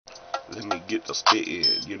Let me get the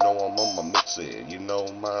spittin', you know I'm on my mixin'. You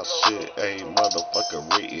know my shit ain't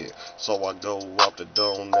motherfucker written. So I go off the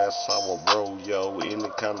dome, that's how I roll, yo. Any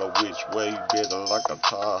kind of which way, better like a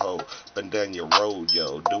Tahoe. Been down your road,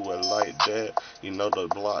 yo. Do it like that, you know the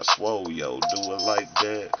block swole, yo. Do it like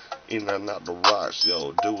that, in and out the rocks,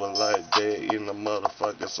 yo. Do it like that, in the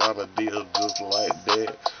motherfucking side of deal, just like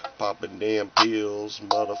that. Popping damn pills,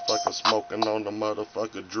 motherfucker smoking on the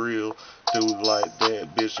motherfucker drill. Do it like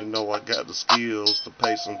that, bitch, you know I got the skills to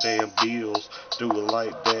pay some damn bills. Do it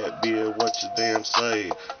like that, bitch, what you damn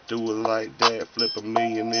say? Do it like that, flip a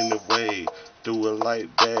million in the way. Do it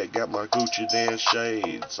like that, got my Gucci damn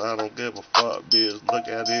shades. I don't give a fuck, bitch, look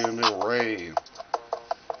at it in the rain.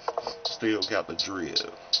 Still got the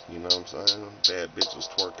drill, you know what I'm saying? Bad bitches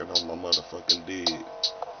twerking on my motherfucking dick.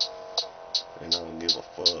 And I don't give a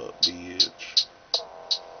fuck, bitch.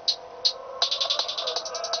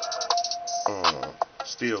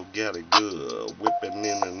 Still got it good. Whipping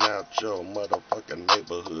in and out your motherfucking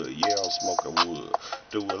neighborhood. Yeah, I'm smoking wood.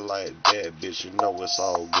 Do it like that, bitch. You know it's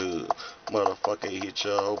all good. Motherfucker hit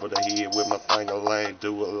you over the head with my finger lane.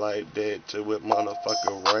 Do it like that till it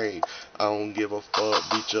motherfucker rain. I don't give a fuck.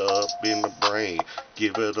 Beat you up in the brain.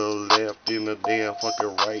 Give it a left in the damn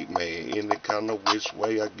fucking right, man. Any kind of which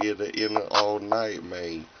way I get it in it all night,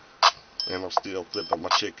 man. And I'm still flipping my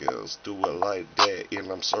chickens. Do it like that,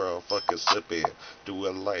 and I'm syrup fucking sipping. Do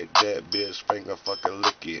it like that, bitch, finger fucking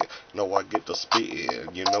licking. No, I get the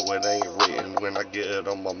spitting. You know it ain't written when I get it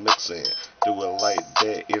on my mixing. Do it like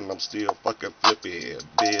that, and I'm still fucking flipping.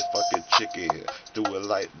 Big fucking chicken. Do it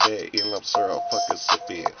like that, and I'm syrup fucking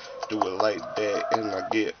sipping. Do it like that, and I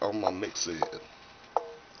get on my mixing.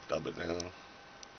 Dub it down.